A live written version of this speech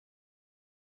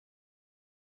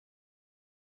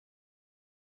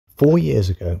4 years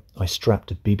ago, I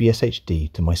strapped a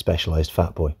BBSHD to my Specialized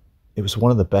Fat Boy. It was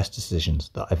one of the best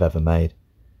decisions that I've ever made.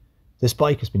 This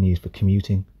bike has been used for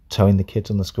commuting, towing the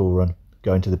kids on the school run,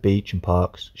 going to the beach and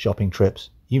parks, shopping trips,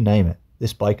 you name it.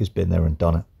 This bike has been there and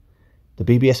done it. The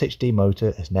BBSHD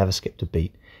motor has never skipped a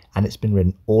beat, and it's been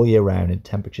ridden all year round in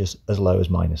temperatures as low as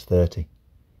 -30.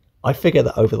 I figure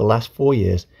that over the last 4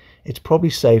 years, it's probably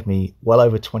saved me well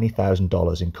over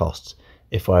 $20,000 in costs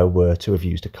if I were to have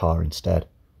used a car instead.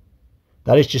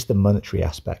 That is just the monetary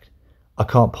aspect. I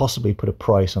can't possibly put a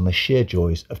price on the sheer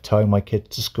joys of towing my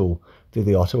kids to school through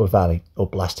the Ottawa Valley or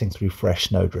blasting through fresh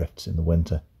snowdrifts in the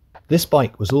winter. This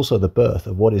bike was also the birth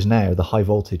of what is now the High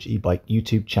Voltage e-bike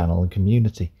YouTube channel and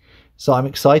community, so I'm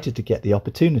excited to get the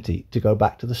opportunity to go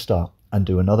back to the start and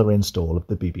do another install of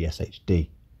the BBSHD.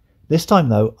 This time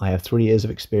though, I have 3 years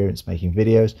of experience making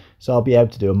videos, so I'll be able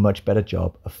to do a much better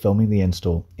job of filming the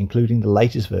install, including the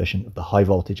latest version of the high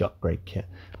voltage upgrade kit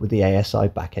with the ASI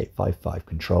BAC855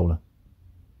 controller.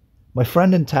 My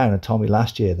friend in town had told me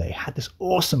last year they had this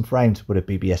awesome frame to put a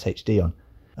BBSHD on.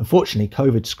 Unfortunately,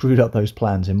 COVID screwed up those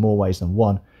plans in more ways than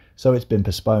one, so it's been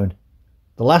postponed.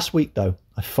 The last week though,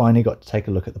 I finally got to take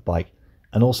a look at the bike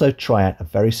and also try out a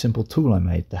very simple tool I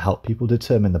made to help people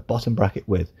determine the bottom bracket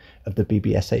width of the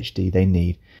BBSHD they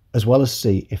need, as well as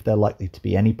see if there are likely to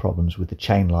be any problems with the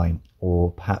chain line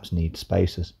or perhaps need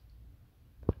spacers.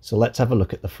 So let's have a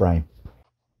look at the frame.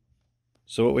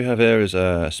 So what we have here is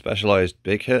a Specialized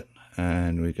big hit,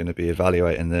 and we're going to be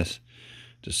evaluating this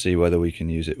to see whether we can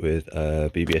use it with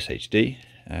BBSHD,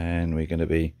 and we're going to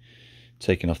be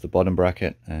taking off the bottom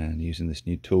bracket and using this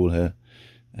new tool here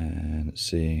and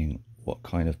seeing what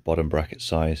kind of bottom bracket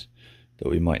size that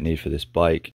we might need for this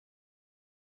bike.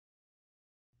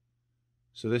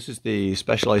 So this is the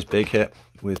Specialized big hit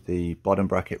with the bottom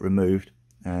bracket removed,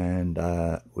 and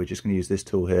we're just going to use this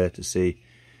tool here to see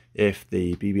if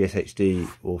the BBSHD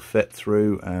will fit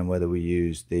through and whether we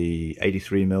use the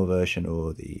 83mm version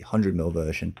or the 100mm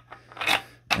version.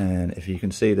 And if you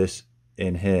can see this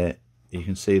in here, you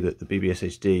can see that the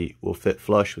BBSHD will fit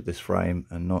flush with this frame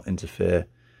and not interfere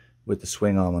with the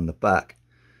swing arm on the back.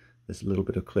 There's a little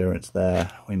bit of clearance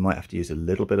there. We might have to use a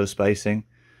little bit of spacing,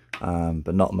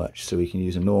 but not much. So we can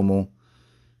use a normal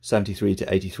 73 to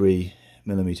 83mm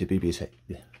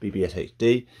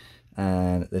BBSHD,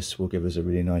 and this will give us a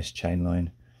really nice chain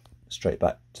line straight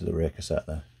back to the rear cassette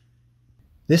there.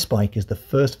 This bike is the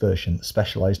first version that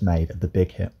Specialized made of the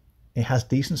big hit. It has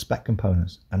decent spec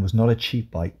components and was not a cheap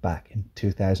bike back in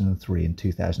 2003 and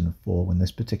 2004 when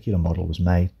this particular model was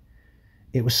made.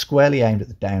 It was squarely aimed at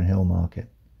the downhill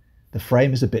market. The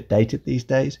frame is a bit dated these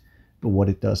days, but what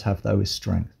it does have though is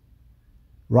strength.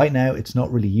 Right now it's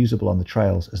not really usable on the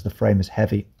trails as the frame is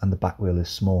heavy and the back wheel is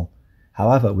small.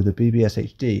 However, with the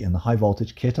BBSHD and the high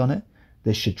voltage kit on it,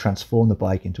 this should transform the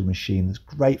bike into a machine that's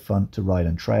great fun to ride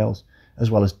on trails as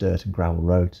well as dirt and gravel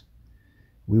roads.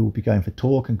 We will be going for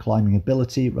torque and climbing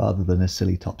ability rather than a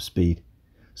silly top speed,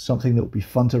 something that will be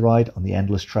fun to ride on the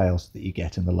endless trails that you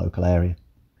get in the local area.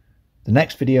 The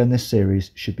next video in this series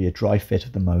should be a dry fit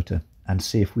of the motor and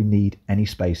see if we need any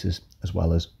spacers, as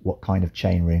well as what kind of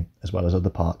chainring, as well as other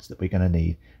parts that we're going to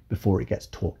need before it gets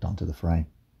torqued onto the frame.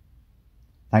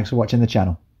 Thanks for watching the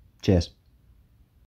channel. Cheers.